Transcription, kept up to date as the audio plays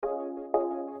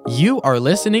You are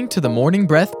listening to the Morning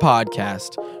Breath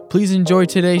Podcast. Please enjoy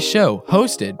today's show,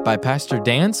 hosted by Pastor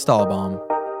Dan Stahlbaum.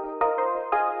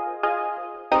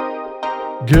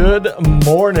 Good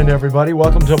morning, everybody.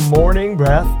 Welcome to Morning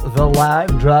Breath, the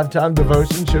live drive time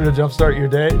devotion show to jumpstart your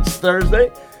day. It's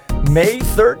Thursday, May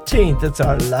 13th. It's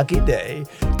our lucky day,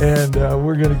 and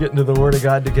we're going to get into the Word of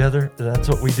God together. That's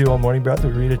what we do on Morning Breath.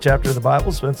 We read a chapter of the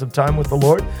Bible, spend some time with the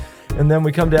Lord, and then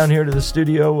we come down here to the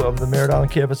studio of the Merritt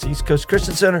Island Campus East Coast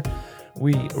Christian Center.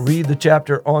 We read the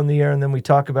chapter on the air, and then we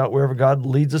talk about wherever God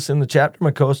leads us in the chapter.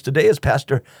 My co-host today is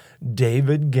Pastor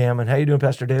David Gammon. How you doing,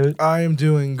 Pastor David? I am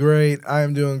doing great. How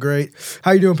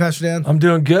you doing, Pastor Dan? I'm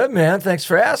doing good, man. Thanks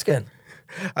for asking.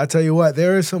 I tell you what,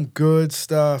 there is some good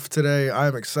stuff today.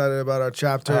 I'm excited about our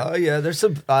chapter. Oh yeah, there's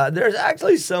some. There's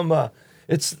actually some.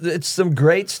 It's some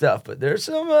great stuff, but there's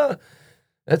some.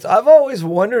 I've always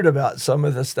wondered about some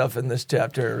of the stuff in this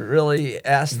chapter. Really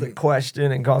asked the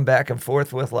question and gone back and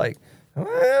forth with like,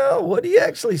 well, what are you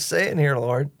actually saying here,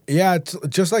 Lord? Yeah,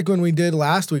 just like when we did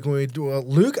last week when we do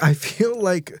Luke. I feel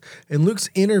like in Luke's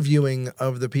interviewing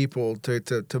of the people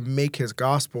to make his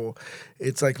gospel,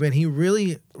 it's like, man, he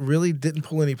really didn't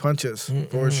pull any punches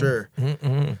for sure.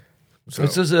 So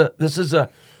This is the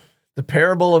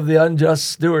parable of the unjust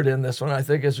steward. In this one, I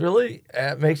think is really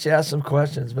makes you ask some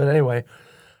questions. But anyway.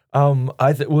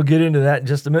 I think we'll get into that in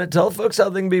just a minute. Tell folks how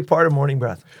they can be part of Morning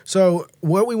Breath. So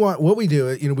what we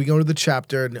do, we go to the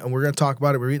chapter and we're going to talk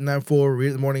about it. We're reading that before, we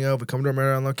read it the morning of, we come to our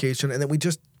Merritt Island location, and then we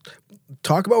just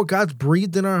talk about what God's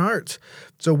breathed in our hearts.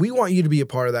 So we want you to be a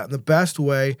part of that. And the best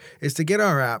way is to get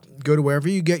our app. Go to wherever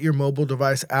you get your mobile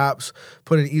device apps,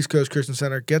 put in East Coast Christian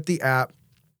Center, get the app.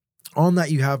 On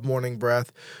that, you have Morning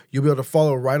Breath. You'll be able to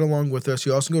follow right along with us.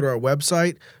 You also go to our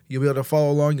website. You'll be able to follow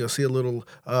along. You'll see a little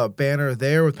banner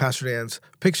there with Pastor Dan's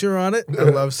picture on it. I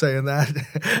love saying that.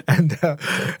 and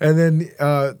then,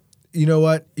 you know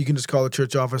what? You can just call the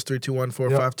church office,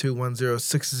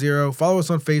 321-452-1060. Follow us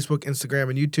on Facebook, Instagram,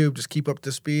 and YouTube. Just keep up to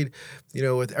speed,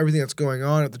 with everything that's going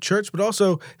on at the church. But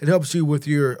also, it helps you with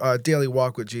your daily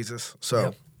walk with Jesus.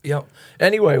 So. Yep.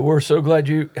 Anyway, we're so glad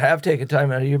you have taken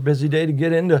time out of your busy day to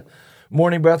get into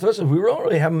Morning Breath with us. We don't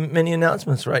really have many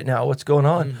announcements right now, what's going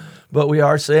on. But we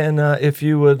are saying if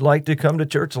you would like to come to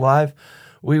church live,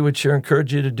 we would sure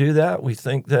encourage you to do that. We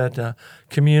think that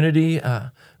community,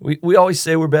 we always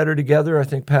say we're better together. I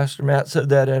think Pastor Matt said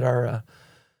that at our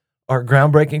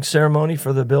groundbreaking ceremony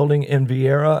for the building in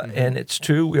Viera, and it's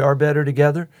true, we are better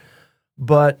together.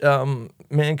 But,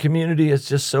 man, community is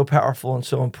just so powerful and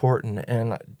so important,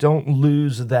 and don't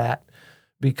lose that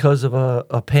because of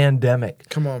a pandemic.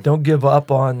 Come on. Don't give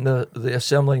up on the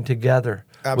assembling together,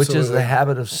 Absolutely. Which is the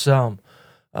habit of some.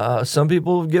 Some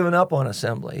people have given up on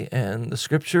assembly, and the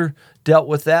Scripture dealt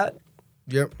with that,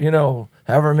 Yep.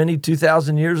 however many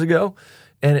 2,000 years ago,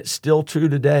 and it's still true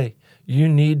today. You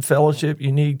need fellowship.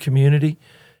 You need community,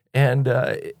 and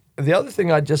the other thing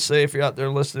I'd just say, if you're out there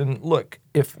listening, look,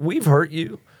 if we've hurt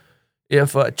you,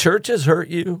 if church has hurt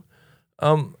you,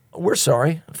 we're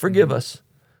sorry. Forgive us.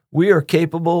 We are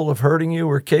capable of hurting you.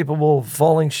 We're capable of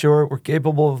falling short. We're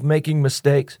capable of making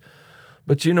mistakes.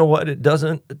 But you know what? It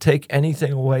doesn't take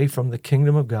anything away from the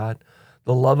kingdom of God,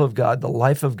 the love of God, the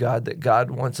life of God that God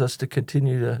wants us to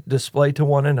continue to display to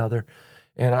one another.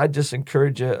 And I just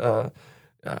encourage you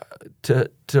to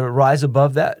rise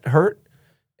above that hurt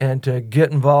and to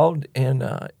get involved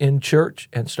in church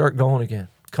and start going again.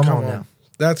 Come on now.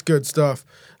 That's good stuff.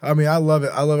 I mean, I love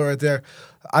it. I love it right there.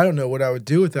 I don't know what I would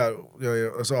do without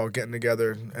us all getting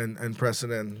together and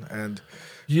pressing in. And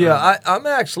yeah, I've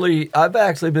actually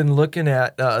been looking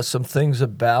at some things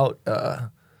about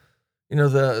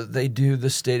they do the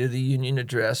State of the Union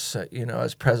address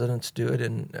as presidents do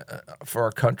it for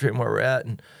our country and where we're at,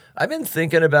 and I've been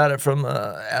thinking about it from an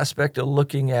aspect of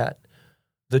looking at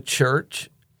the church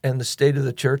and the State of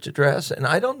the Church address, and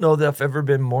I don't know that I've ever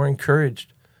been more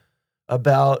encouraged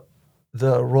about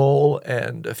the role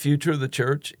and the future of the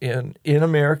church in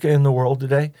America, in the world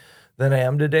today, than I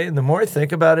am today. And the more I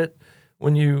think about it,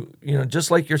 when just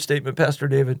like your statement, Pastor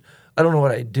David, I don't know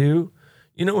what I do.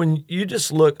 When you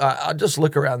just look, I'll just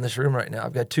look around this room right now.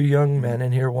 I've got two young men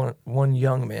in here, one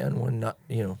young man, one not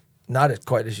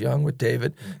quite as young with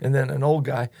David, and then an old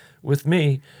guy with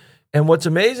me. And what's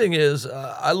amazing is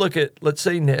I look at, let's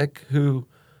say, Nick, who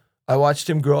I watched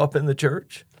him grow up in the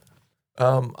church.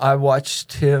 I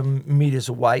watched him meet his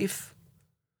wife.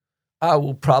 I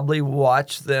will probably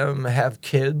watch them have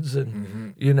kids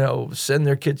and, send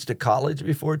their kids to college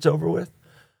before it's over with.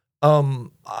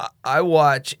 I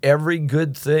watch every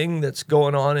good thing that's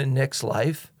going on in Nick's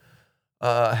life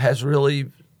has really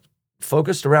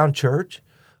focused around church.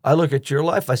 I look at your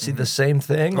life, I see the same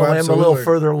thing. Oh, Only I'm a little absolutely.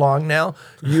 further along now.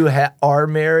 You are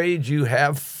married. You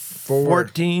have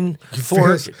 14,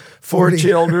 four 40.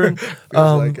 children.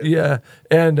 like it. Yeah,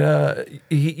 and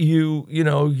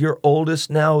your oldest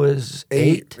now is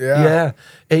 8. Yeah.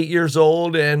 8 years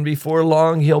old, and before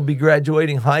long he'll be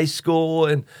graduating high school.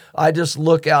 And I just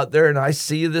look out there and I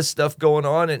see this stuff going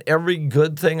on, and every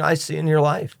good thing I see in your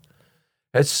life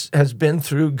has been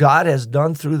through God has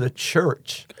done through the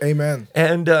church. Amen.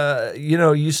 And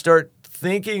you start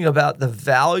thinking about the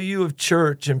value of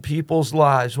church in people's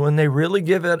lives when they really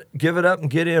give it up and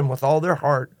get in with all their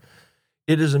heart.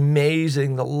 It is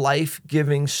amazing the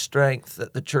life-giving strength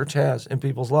that the church has in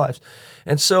people's lives.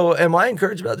 And so am I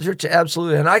encouraged about the church?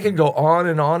 Absolutely. And I can go on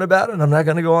and on about it. I'm not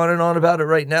going to go on and on about it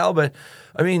right now. But,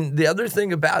 I mean, the other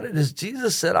thing about it is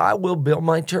Jesus said, I will build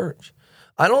my church.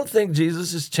 I don't think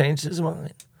Jesus has changed his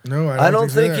mind. No, I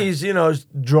don't think so. he's,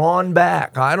 drawn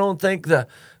back. I don't think the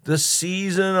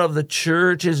season of the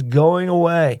church is going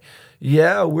away.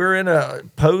 Yeah, we're in a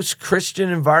post-Christian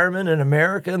environment in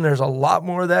America, and there's a lot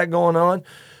more of that going on.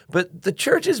 But the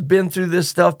church has been through this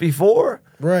stuff before.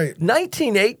 Right.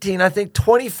 1918, I think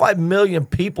 25 million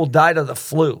people died of the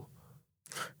flu.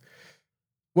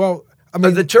 Well, I But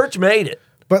mean, the church made it.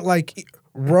 but like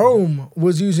Rome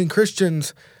was using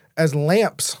Christians as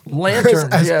lamps,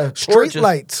 Lanterns, as yeah, street torches.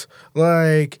 lights.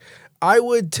 Like, I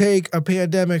would take a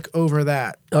pandemic over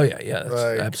that. Oh, yeah,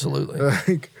 Like- absolutely.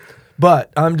 Like,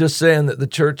 But I'm just saying that the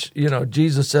church,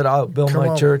 Jesus said, I'll build Come my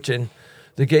on. church and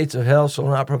the gates of hell shall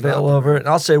not prevail over it. And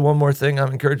I'll say one more thing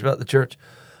I'm encouraged about the church.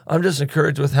 I'm just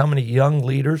encouraged with how many young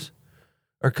leaders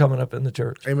are coming up in the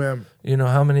church. amen. You know,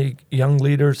 how many young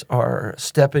leaders are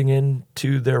stepping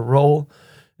into their role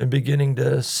and beginning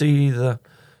to see the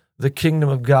kingdom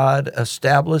of God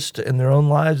established in their own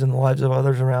lives and the lives of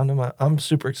others around them. I'm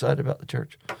super excited about the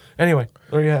church. Anyway,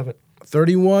 there you have it.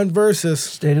 31 verses.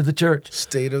 State of the church.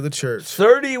 State of the church.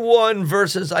 31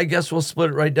 verses. I guess we'll split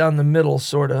it right down the middle,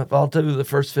 sort of. I'll do the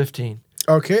first 15.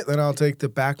 Okay, then I'll take the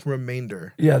back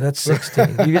remainder. Yeah, that's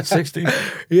 16. You get 16?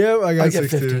 Yep, I got I get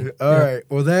 16. 15. All Yeah. right.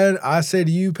 Well, then I say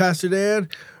to you, Pastor Dan,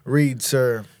 read,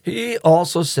 sir. He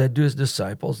also said to his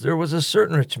disciples, there was a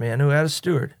certain rich man who had a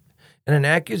steward, and an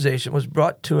accusation was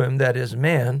brought to him that this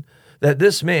man,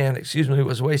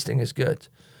 was wasting his goods.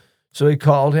 So he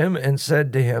called him and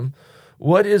said to him,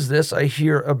 what is this I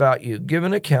hear about you? Give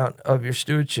an account of your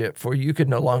stewardship, for you could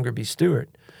no longer be steward.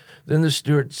 Then the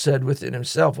steward said within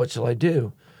himself, what shall I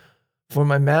do? For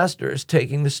my master is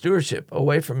taking the stewardship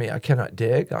away from me. I cannot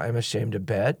dig. I am ashamed to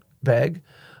beg.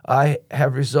 I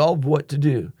have resolved what to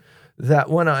do,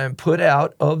 that when I am put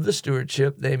out of the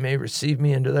stewardship, they may receive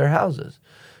me into their houses.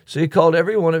 So he called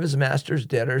every one of his master's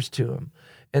debtors to him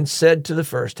and said to the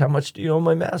first, how much do you owe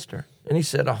my master? And he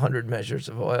said, 100 measures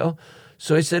of oil.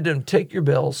 So he said to him, take your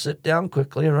bill, sit down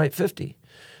quickly, and write 50.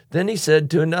 Then he said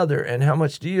to another, and how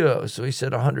much do you owe? So he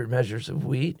said, 100 measures of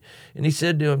wheat. And he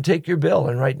said to him, take your bill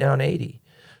and write down 80.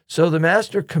 So the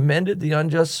master commended the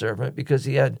unjust servant because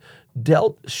he had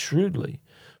dealt shrewdly.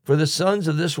 For the sons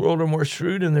of this world are more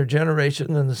shrewd in their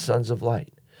generation than the sons of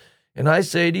light. And I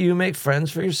say to you, make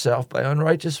friends for yourself by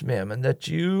unrighteous mammon,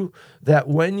 that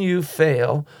when you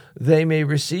fail, they may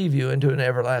receive you into an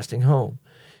everlasting home.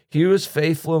 He who is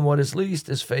faithful in what is least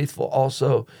is faithful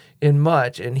also in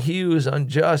much, and he who is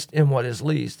unjust in what is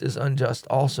least is unjust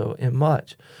also in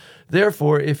much.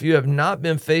 Therefore, if you have not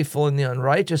been faithful in the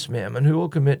unrighteous mammon, who will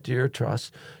commit to your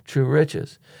trust true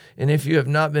riches? And if you have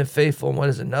not been faithful in what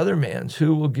is another man's,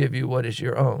 who will give you what is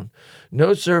your own?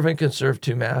 No servant can serve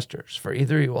two masters, for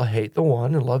either he will hate the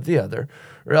one and love the other,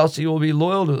 or else he will be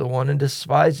loyal to the one and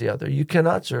despise the other. You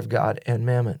cannot serve God and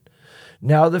mammon.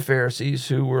 Now the Pharisees,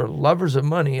 who were lovers of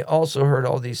money, also heard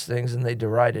all these things, and they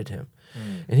derided him.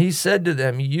 And he said to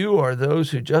them, you are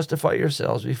those who justify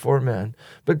yourselves before men,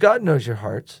 but God knows your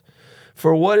hearts.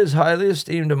 For what is highly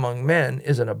esteemed among men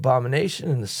is an abomination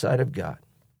in the sight of God.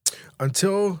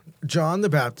 Until John the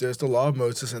Baptist, the law of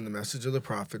Moses, and the message of the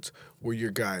prophets were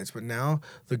your guides. But now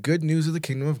the good news of the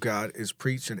kingdom of God is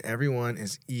preached, and everyone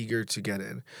is eager to get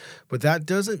in. But that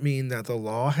doesn't mean that the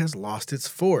law has lost its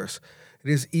force. It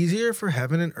is easier for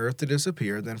heaven and earth to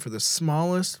disappear than for the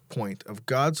smallest point of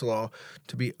God's law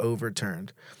to be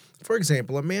overturned. For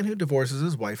example, a man who divorces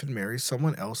his wife and marries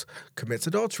someone else commits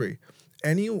adultery.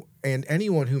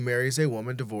 Anyone who marries a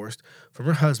woman divorced from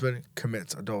her husband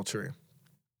commits adultery.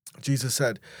 Jesus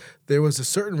said, there was a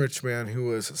certain rich man who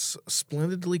was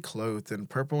splendidly clothed in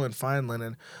purple and fine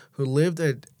linen, who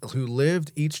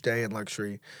lived each day in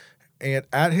luxury. And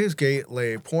at his gate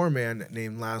lay a poor man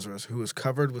named Lazarus, who was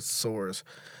covered with sores.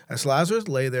 As Lazarus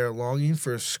lay there longing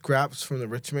for scraps from the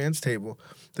rich man's table,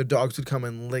 the dogs would come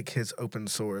and lick his open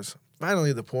sores.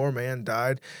 Finally, the poor man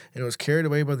died and was carried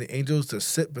away by the angels to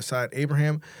sit beside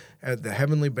Abraham at the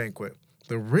heavenly banquet.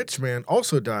 The rich man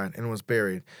also died and was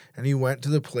buried, and he went to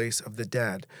the place of the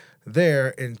dead. There,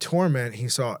 in torment, he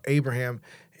saw Abraham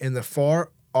in the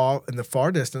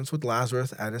far distance with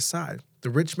Lazarus at his side. The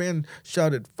rich man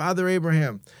shouted, "Father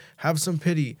Abraham, have some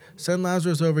pity. Send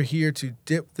Lazarus over here to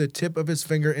dip the tip of his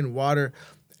finger in water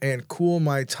and cool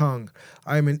my tongue.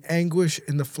 I am in anguish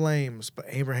in the flames." But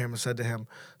Abraham said to him,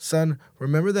 "Son,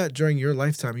 remember that during your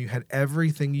lifetime you had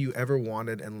everything you ever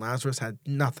wanted, and Lazarus had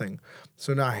nothing.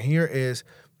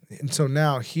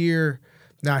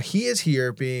 Now he is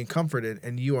here being comforted,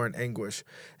 and you are in anguish.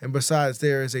 And besides,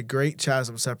 there is a great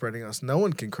chasm separating us. No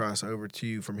one can cross over to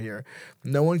you from here.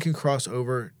 No one can cross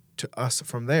over to us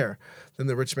from there." Then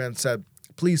the rich man said,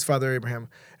 "Please, Father Abraham,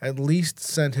 at least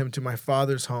send him to my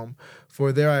father's home,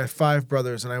 for there I have 5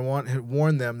 brothers, and I want to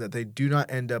warn them that they do not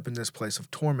end up in this place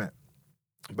of torment."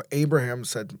 But Abraham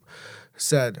said,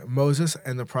 "Moses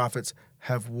and the prophets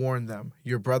have warned them.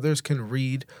 Your brothers can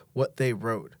read what they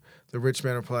wrote." The rich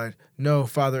man replied, "No,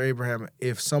 Father Abraham,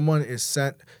 if someone is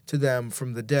sent to them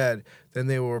from the dead, then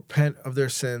they will repent of their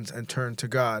sins and turn to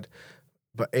God."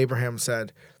 But Abraham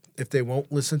said, "If they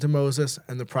won't listen to Moses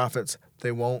and the prophets,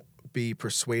 they won't be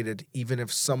persuaded, even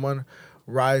if someone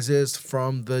rises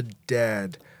from the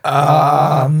dead."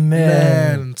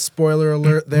 Man. Spoiler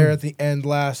alert there at the end,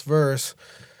 last verse.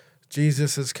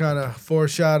 Jesus is kind of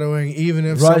foreshadowing, even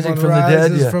if someone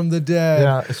rises from the dead.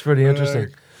 Yeah, it's pretty interesting.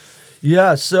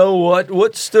 Yeah. So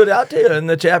what stood out to you in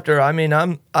the chapter? I mean,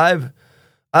 I've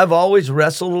always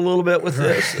wrestled a little bit with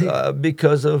this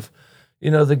because of,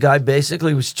 the guy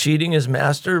basically was cheating his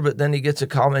master, but then he gets a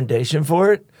commendation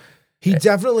for it. He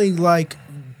definitely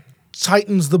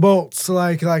tightens the bolts.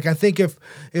 Like I think if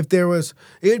there was,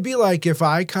 it'd be like if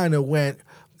I kind of went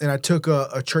and I took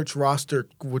a church roster,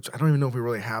 which I don't even know if we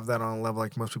really have that on a level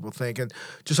like most people think, and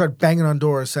just started banging on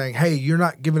doors saying, "Hey, you're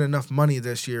not giving enough money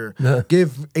this year.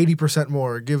 Give 80%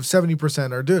 more, give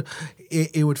 70%, or do."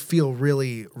 It would feel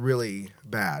really, really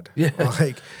bad. Yeah.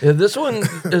 This one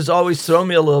has always thrown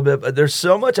me a little bit, but there's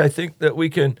so much I think that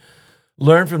we can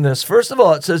learn from this. First of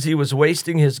all, it says he was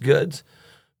wasting his goods.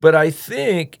 But I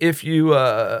think if you,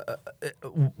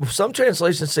 some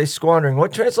translations say squandering.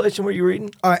 What translation were you reading?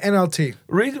 NLT.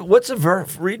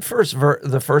 Read first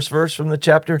the first verse from the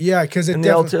chapter. Yeah, because it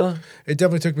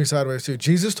definitely took me sideways too.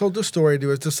 Jesus told the story to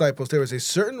his disciples. There was a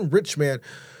certain rich man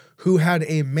who had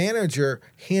a manager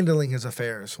handling his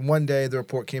affairs. One day, the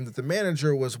report came that the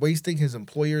manager was wasting his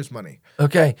employer's money.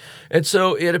 Okay, and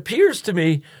so it appears to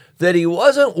me that he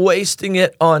wasn't wasting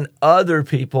it on other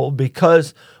people,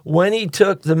 because when he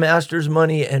took the master's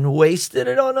money and wasted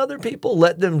it on other people,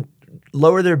 let them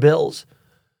lower their bills,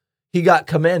 he got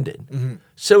commended. Mm-hmm.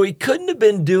 So he couldn't have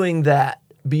been doing that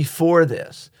before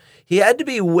this. He had to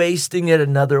be wasting it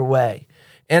another way.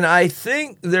 And I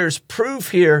think there's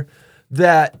proof here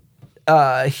that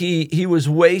he was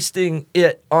wasting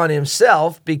it on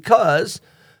himself, because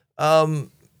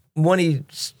when he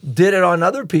did it on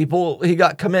other people, he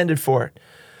got commended for it.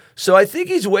 So I think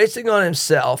he's wasting on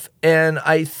himself, and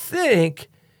I think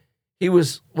he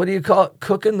was, what do you call it,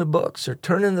 cooking the books or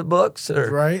turning the books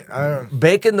or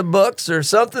baking the books or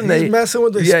something. He's messing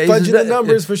with fudging the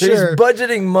numbers for sure. He's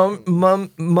budgeting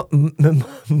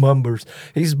numbers.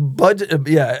 He's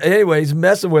anyway, he's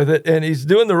messing with it, and he's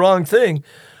doing the wrong thing.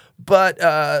 But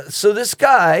so this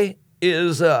guy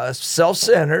is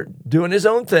self-centered, doing his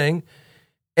own thing,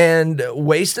 and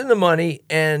wasting the money.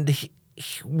 And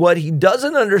what he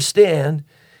doesn't understand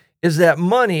is that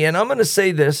money, and I'm going to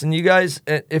say this, and you guys,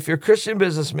 if you're Christian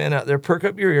businessmen out there, perk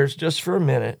up your ears just for a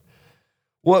minute.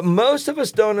 What most of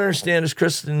us don't understand as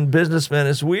Christian businessmen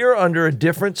is we are under a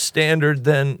different standard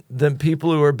than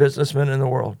people who are businessmen in the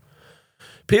world.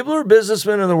 People who are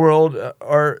businessmen in the world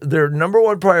their number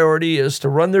one priority is to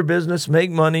run their business,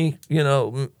 make money,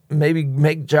 maybe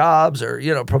make jobs or,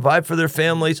 provide for their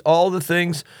families, all the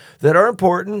things that are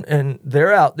important, and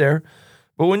they're out there.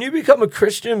 But when you become a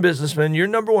Christian businessman, your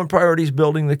number one priority is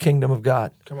building the kingdom of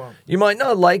God. Come on. You might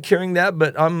not like hearing that,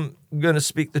 but I'm going to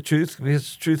speak the truth,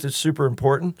 because truth is super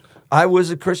important. I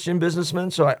was a Christian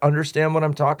businessman, so I understand what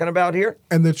I'm talking about here.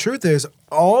 And the truth is,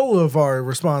 all of our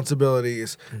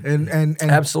responsibilities and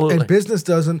absolutely, and business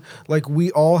doesn't,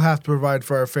 we all have to provide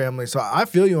for our family. So I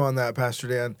feel you on that, Pastor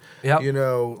Dan. Yep.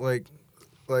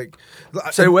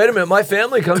 Say, wait a minute, my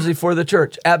family comes before the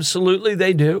church. Absolutely,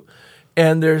 they do.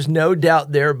 And there's no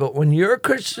doubt there. But when you're a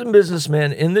Christian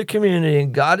businessman in the community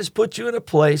and God has put you in a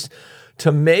place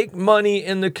to make money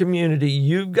in the community,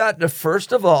 you've got to,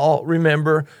 first of all,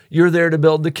 remember you're there to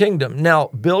build the kingdom. Now,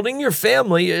 building your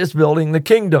family is building the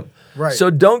kingdom. Right. So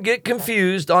don't get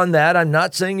confused on that. I'm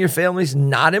not saying your family's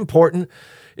not important.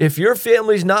 If your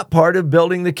family's not part of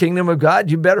building the kingdom of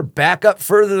God, you better back up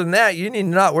further than that. You need to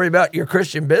not worry about your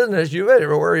Christian business. You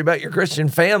better worry about your Christian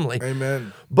family.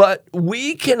 Amen. But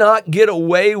we cannot get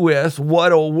away with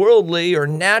what a worldly or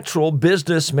natural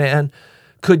businessman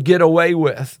could get away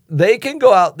with. They can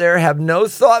go out there, have no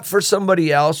thought for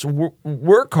somebody else,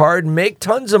 work hard, make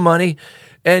tons of money,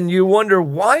 and you wonder,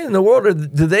 why in the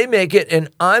world do they make it and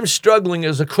I'm struggling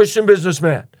as a Christian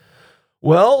businessman?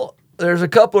 Well, there's a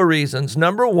couple of reasons.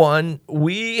 Number one,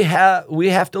 we have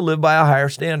to live by a higher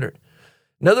standard.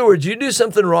 In other words, you do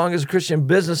something wrong as a Christian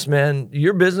businessman,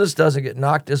 your business doesn't get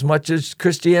knocked as much as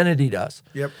Christianity does.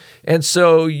 Yep. And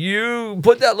so you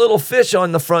put that little fish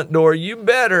on the front door, you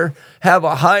better have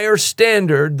a higher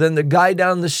standard than the guy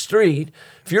down the street.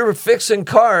 If you're fixing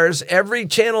cars, every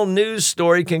channel news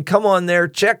story can come on there,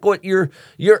 check what your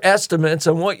estimates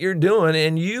and what you're doing,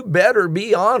 and you better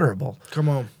be honorable. Come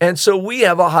on. And so we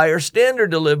have a higher standard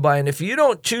to live by. And if you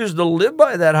don't choose to live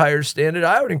by that higher standard,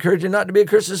 I would encourage you not to be a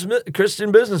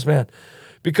Christian businessman,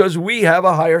 because we have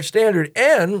a higher standard.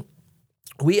 And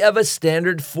we have a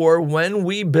standard for when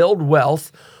we build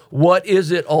wealth, what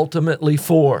is it ultimately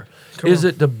for? Is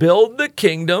it to build the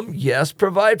kingdom? Yes,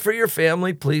 provide for your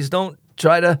family. Please don't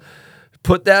try to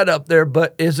put that up there.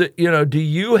 But is it, do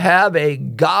you have a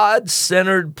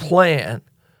God-centered plan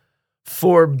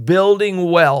for building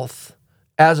wealth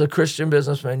as a Christian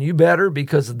businessman? You better,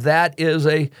 because that is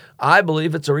I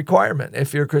believe it's a requirement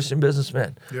if you're a Christian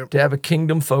businessman, to have a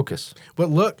kingdom focus. But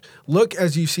look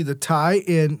as you see the tie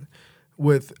in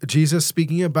with Jesus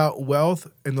speaking about wealth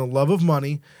and the love of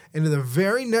money. And in the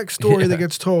very next story that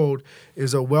gets told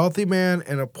is a wealthy man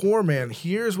and a poor man.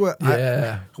 Here's what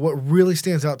what really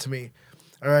stands out to me.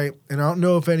 All right. And I don't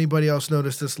know if anybody else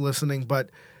noticed this listening, but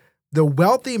the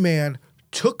wealthy man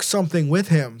took something with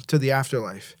him to the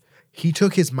afterlife. He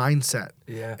took his mindset.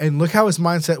 Yeah. And look how his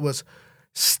mindset was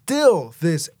still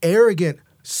this arrogant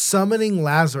summoning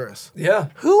Lazarus. Yeah.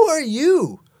 Who are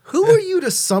you? Who are you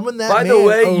to summon that By man? the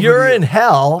way, over you're you? in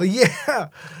hell. Yeah.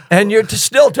 And you're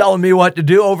still telling me what to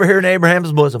do over here in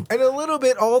Abraham's bosom. And a little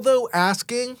bit, although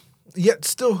asking, yet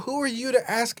still, who are you to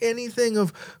ask anything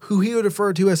of who he would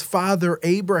refer to as Father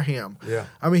Abraham? Yeah.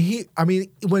 I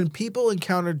mean, when people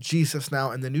encountered Jesus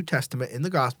now in the New Testament, in the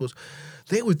Gospels,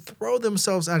 they would throw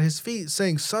themselves at his feet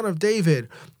saying, Son of David,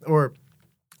 or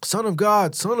Son of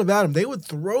God, Son of Adam. They would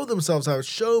throw themselves out,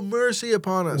 show mercy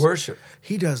upon us. Worship.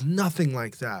 He does nothing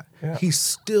like that. Yeah. He's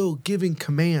still giving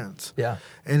commands. Yeah.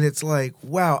 And it's like,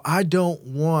 wow, I don't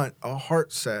want a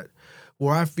heart set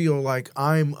where I feel like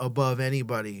I'm above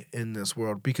anybody in this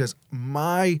world, because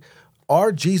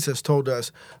our Jesus told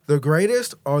us the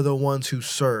greatest are the ones who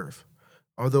serve,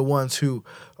 are the ones who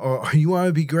you want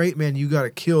to be great, man, you got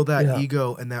to kill that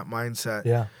ego and that mindset.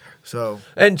 Yeah. So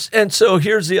and so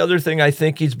here's the other thing I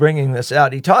think he's bringing this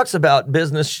out. He talks about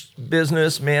business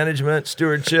management,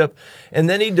 stewardship, and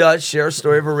then he does share a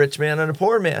story of a rich man and a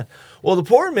poor man. Well, the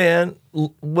poor man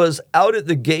was out at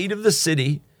the gate of the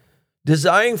city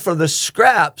desiring for the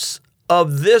scraps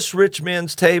of this rich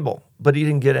man's table, but he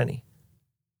didn't get any.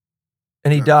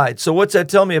 And he died. So what's that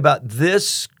tell me about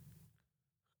this,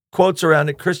 quotes around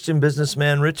it, Christian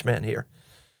businessman, rich man here?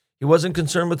 He wasn't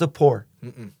concerned with the poor.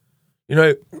 Mm-mm.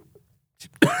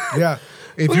 Yeah.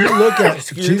 If you look at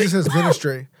Jesus'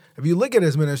 ministry, if you look at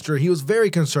his ministry, he was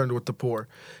very concerned with the poor.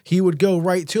 He would go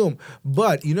right to him.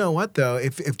 But you know what, though?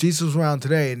 If Jesus was around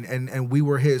today and we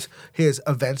were his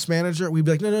events manager, we'd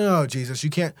be like, no, Jesus, you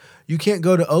can't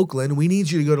go to Oakland. We need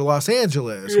you to go to Los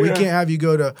Angeles. We can't have you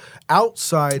go to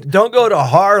outside. Don't go to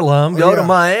Harlem. Go to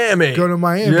Miami. Go to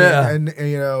Miami. Yeah.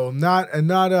 And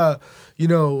not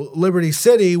Liberty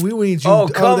City. We need you. Oh,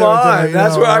 come on.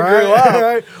 That's where I grew up.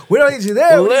 Right? We don't need you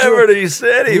there. Liberty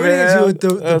City, we man. need you with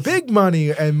the big money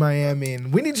in Miami.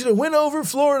 And we need you to win over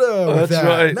Florida with That's that.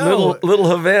 right. No. Little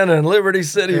Havana and Liberty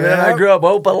City, man. Yeah. I grew up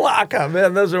Opelika,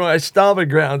 man. Those are my stomping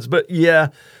grounds. But yeah,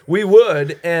 we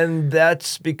would. And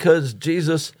that's because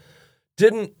Jesus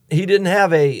didn't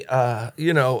have a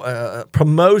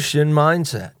promotion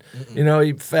mindset. Mm-mm.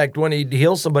 In fact, when he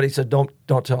healed somebody, he said, don't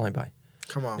tell anybody.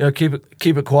 Come on.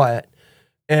 Keep it quiet.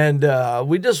 And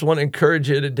we just want to encourage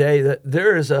you today that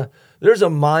there's a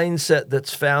mindset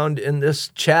that's found in this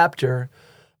chapter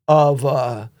of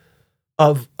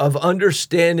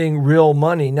understanding real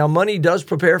money. Now, money does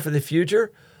prepare for the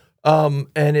future, and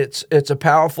it's a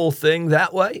powerful thing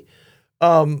that way.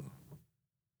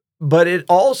 But it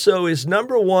also is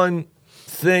number one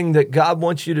thing that God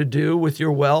wants you to do with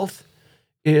your wealth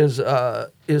is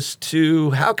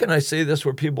to, how can I say this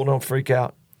where people don't freak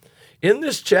out? In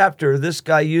this chapter, this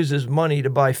guy uses money to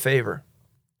buy favor.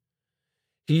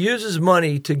 He uses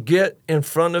money to get in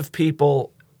front of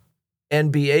people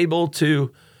and be able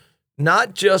to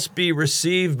not just be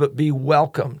received, but be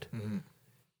welcomed. Mm-hmm.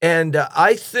 And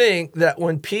I think that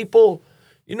when people,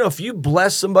 if you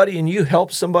bless somebody and you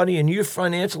help somebody and you're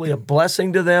financially a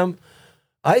blessing to them,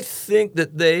 I think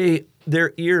that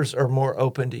their ears are more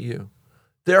open to you.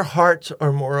 Their hearts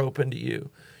are more open to you.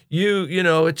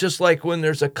 It's just like when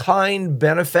there's a kind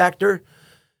benefactor,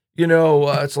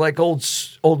 it's like old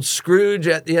Scrooge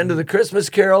at the end of the Christmas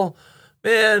Carol.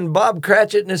 Man, Bob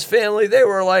Cratchit and his family, they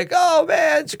were like, "Oh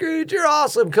man, Scrooge, you're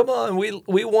awesome. Come on,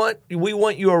 we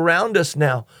want you around us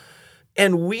now."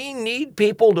 And we need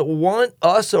people to want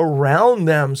us around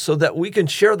them so that we can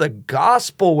share the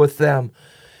gospel with them.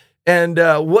 And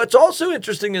what's also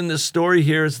interesting in this story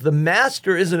here is the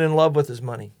master isn't in love with his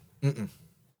money. Mm-mm.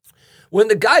 When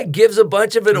the guy gives a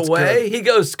bunch of it away, he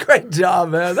goes, "Great job,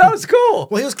 man. That was cool."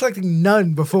 Well, he was collecting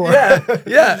none before.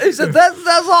 Yeah. He said,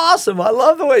 that's awesome. I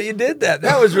love the way you did that.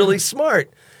 That was really smart.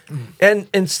 And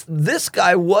this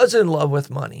guy was in love with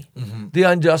money, the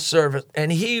unjust servant,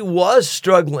 and he was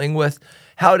struggling with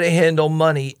how to handle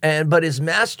money, but his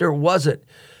master wasn't.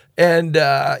 And,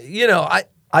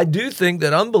 I do think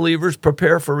that unbelievers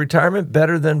prepare for retirement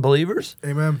better than believers.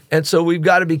 Amen. And so we've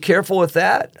got to be careful with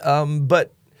that.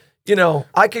 But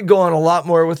I could go on a lot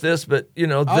more with this, but,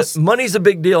 money's a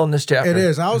big deal in this chapter. It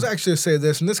is. I was actually to say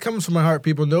this, and this comes from my heart,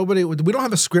 people. We don't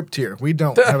have a script here. We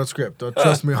don't have a script. Don't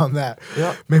trust me on that.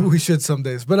 Yeah. Maybe we should some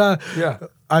days. But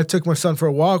I took my son for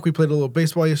a walk. We played a little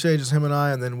baseball yesterday, just him and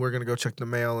I, and then we're going to go check the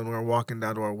mail, and we're walking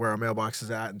down to where our mailbox is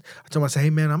at. And I told him, I said, "Hey,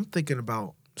 man, I'm thinking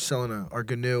about selling our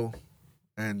GNU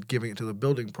and giving it to the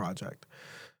building project."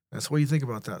 That's what do you think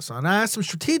about that, son? I asked him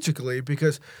strategically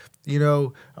because, I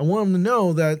want him to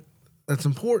know that that's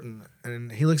important.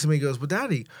 And he looks at me and goes, "But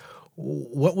Daddy,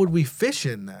 what would we fish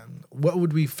in then? What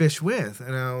would we fish with?"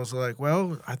 And I was like,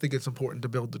 "Well, I think it's important to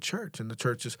build the church, and the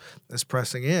church is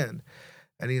pressing in."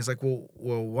 And he's like, well,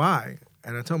 why?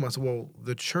 And I told him, I said, well,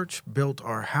 the church built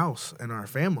our house and our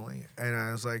family. And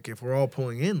I was like, if we're all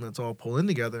pulling in, let's all pull in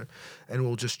together, and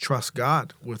we'll just trust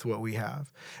God with what we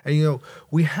have. And,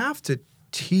 we have to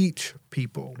teach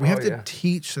people. We have to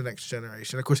teach the next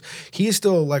generation. Of course, he's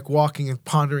still like walking and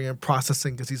pondering and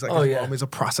processing because he's like, mom is a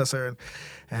processor.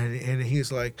 And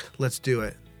he's like, let's do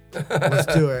it. Let's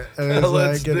do it. And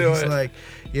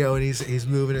he's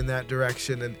moving in that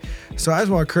direction. And so I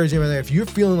just want to encourage you, if you're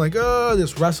feeling like,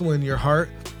 this wrestle in your heart,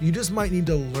 you just might need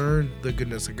to learn the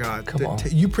goodness of God. Come on.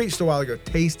 You preached a while ago,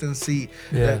 taste and see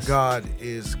that God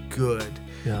is good.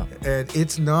 Yeah. And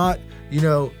it's not,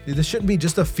 this shouldn't be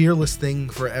just a fearless thing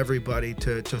for everybody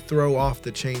to throw off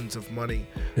the chains of money.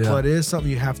 Yeah. But it is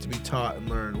something you have to be taught and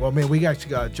learn. Well, man, we actually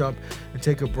got to jump and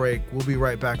take a break. We'll be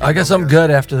right back. I guess I'm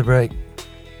good after the break.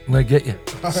 I'm going to get you.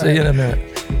 See you in a minute.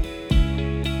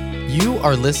 You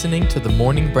are listening to the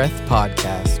Morning Breath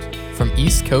podcast from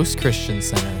East Coast Christian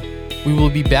Center. We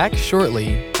will be back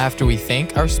shortly after we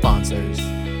thank our sponsors.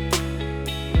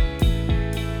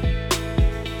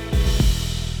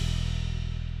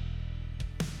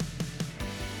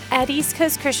 At East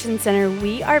Coast Christian Center,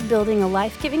 we are building a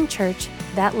life-giving church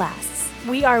that lasts.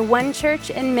 We are one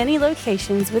church in many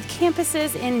locations with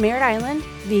campuses in Merritt Island,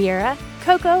 Viera,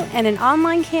 Cocoa, and an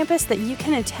online campus that you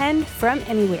can attend from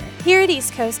anywhere. Here at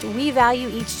East Coast, we value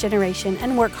each generation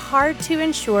and work hard to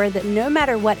ensure that no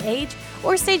matter what age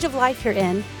or stage of life you're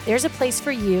in, there's a place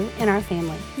for you in our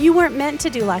family. You weren't meant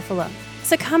to do life alone,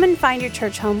 so come and find your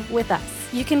church home with us.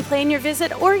 You can plan your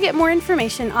visit or get more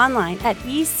information online at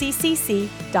eccc.us.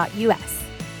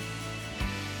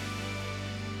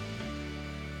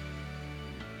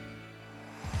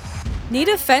 Need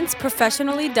a fence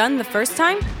professionally done the first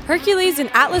time? Hercules and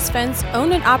Atlas Fence,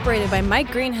 owned and operated by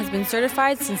Mike Green, has been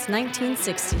certified since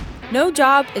 1960. No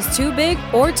job is too big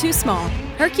or too small.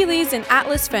 Hercules and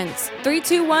Atlas Fence,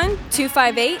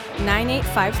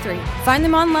 321-258-9853. Find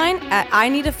them online at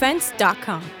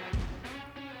ineedafence.com.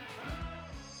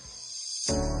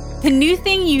 The New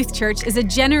Thing Youth Church is a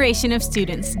generation of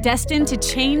students destined to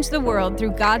change the world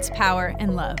through God's power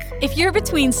and love. If you're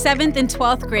between 7th and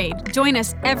 12th grade, join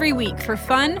us every week for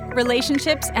fun,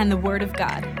 relationships, and the Word of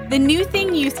God. The New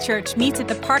Thing Youth Church meets at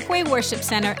the Parkway Worship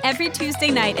Center every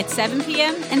Tuesday night at 7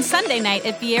 p.m. and Sunday night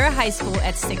at Viera High School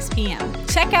at 6 p.m.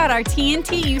 Check out our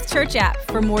TNT Youth Church app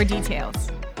for more details.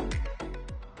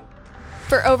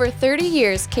 For over 30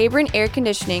 years, Cabron Air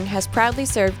Conditioning has proudly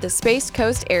served the Space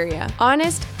Coast area.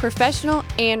 Honest, professional,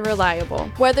 and reliable.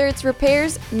 Whether it's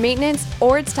repairs, maintenance,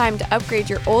 or it's time to upgrade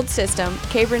your old system,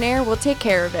 Cabron Air will take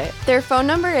care of it. Their phone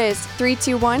number is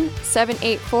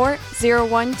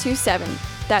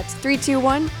 321-784-0127. That's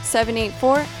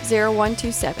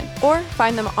 321-784-0127. Or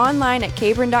find them online at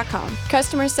cabron.com.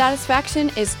 Customer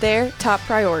satisfaction is their top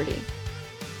priority.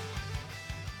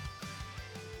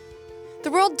 The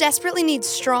world desperately needs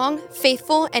strong,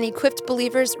 faithful, and equipped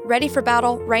believers ready for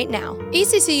battle right now.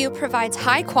 ECCU provides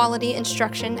high-quality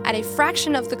instruction at a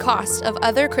fraction of the cost of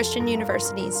other Christian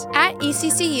universities. At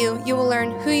ECCU, you will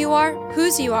learn who you are,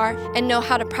 whose you are, and know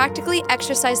how to practically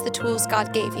exercise the tools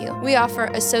God gave you. We offer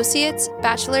associates,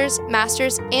 bachelor's,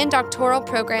 master's, and doctoral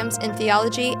programs in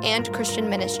theology and Christian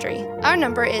ministry. Our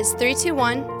number is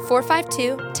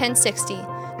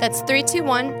 321-452-1060. That's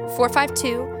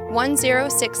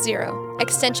 321-452-1060.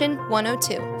 Extension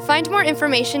 102. Find more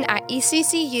information at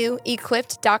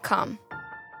eccuequipped.com.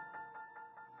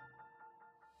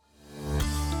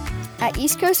 At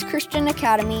East Coast Christian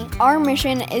Academy, our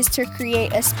mission is to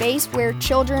create a space where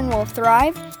children will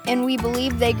thrive, and we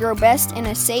believe they grow best in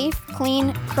a safe,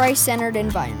 clean, Christ-centered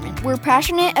environment. We're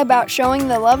passionate about showing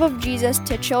the love of Jesus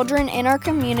to children in our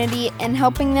community and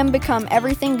helping them become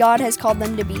everything God has called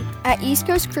them to be. At East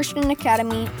Coast Christian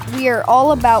Academy, we are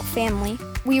all about family.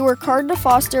 We work hard to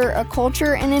foster a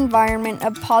culture and environment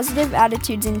of positive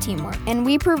attitudes and teamwork, and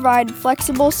we provide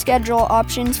flexible schedule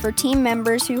options for team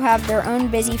members who have their own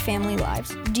busy family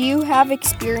lives. Do you have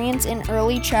experience in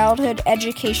early childhood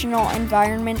educational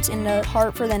environments and a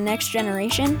heart for the next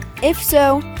generation? If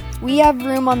so, we have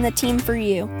room on the team for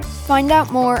you. Find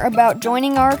out more about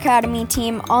joining our Academy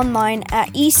team online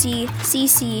at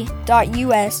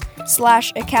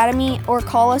ecc.us/academy or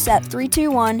call us at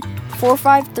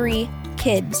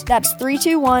 321-453-KIDS. That's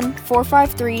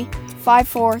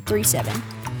 321-453-5437.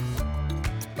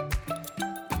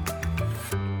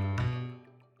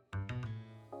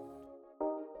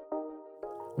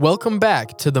 Welcome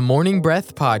back to the Morning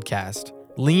Breath Podcast.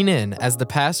 Lean in as the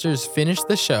pastors finish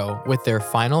the show with their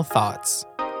final thoughts.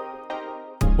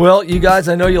 Well, you guys,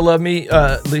 I know you love me,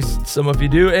 at least some of you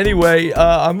do. Anyway,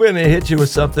 I'm going to hit you with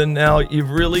something now.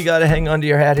 You've really got to hang on to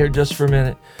your hat here just for a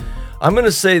minute. I'm going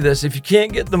to say this. If you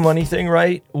can't get the money thing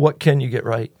right, what can you get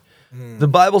right? The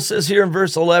Bible says here in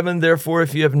verse 11, therefore,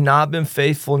 if you have not been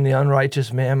faithful in the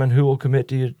unrighteous mammon, who will commit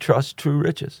to you to trust true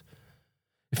riches?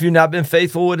 If you've not been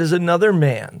faithful, what is another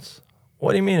man's?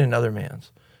 What do you mean another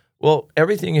man's? Well,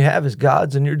 everything you have is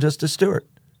God's and you're just a steward.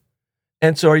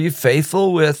 And so are you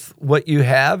faithful with what you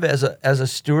have as a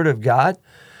steward of God?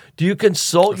 Do you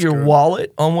consult your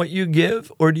wallet on what you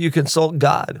give, or do you consult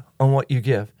God on what you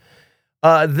give?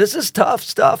 This is tough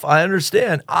stuff. I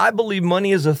understand. I believe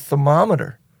money is a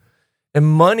thermometer. And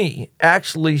money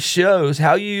actually shows,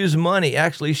 how you use money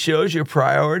actually shows your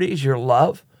priorities, your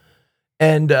love,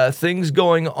 and things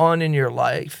going on in your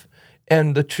life.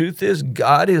 And the truth is,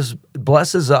 God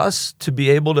blesses us to be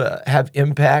able to have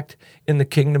impact in the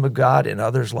kingdom of God in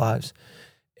others' lives.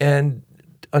 And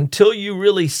until you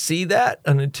really see that,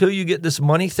 and until you get this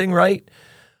money thing right,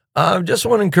 I just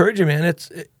want to encourage you, man.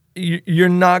 You're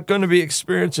not going to be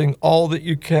experiencing all that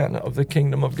you can of the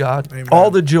kingdom of God. Amen.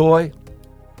 All the joy,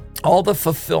 all the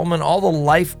fulfillment, all the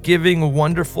life-giving,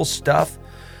 wonderful stuff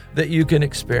that you can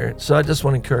experience. So I just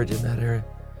want to encourage you in that area.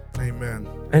 Amen.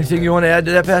 Anything you want to add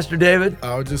to that, Pastor David?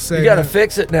 I would just say you got to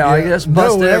fix it now. I just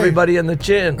busted everybody in the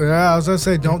chin. Yeah, I was going to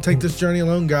say, don't take this journey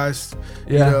alone, guys.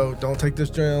 Yeah. Don't take this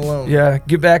journey alone. Yeah,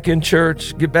 get back in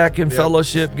church, get back in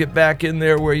fellowship, get back in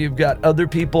there where you've got other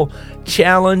people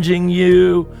challenging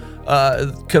you.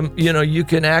 You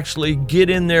can actually get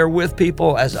in there with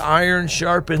people. As iron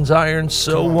sharpens iron,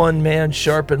 so one man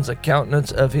sharpens the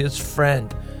countenance of his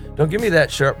friend. Don't give me that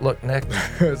sharp look, Nick.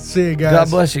 See you guys. God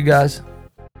bless you guys.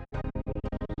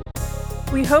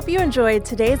 We hope you enjoyed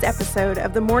today's episode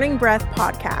of the Morning Breath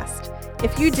Podcast.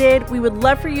 If you did, we would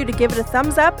love for you to give it a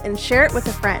thumbs up and share it with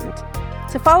a friend.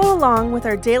 To follow along with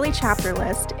our daily chapter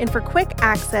list and for quick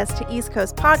access to East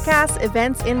Coast podcasts,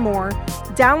 events, and more,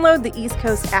 download the East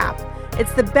Coast app.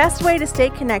 It's the best way to stay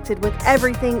connected with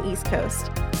everything East Coast.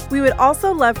 We would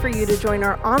also love for you to join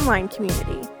our online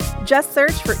community. Just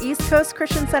search for East Coast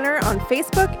Christian Center on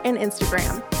Facebook and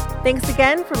Instagram. Thanks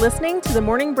again for listening to the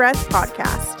Morning Breath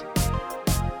Podcast.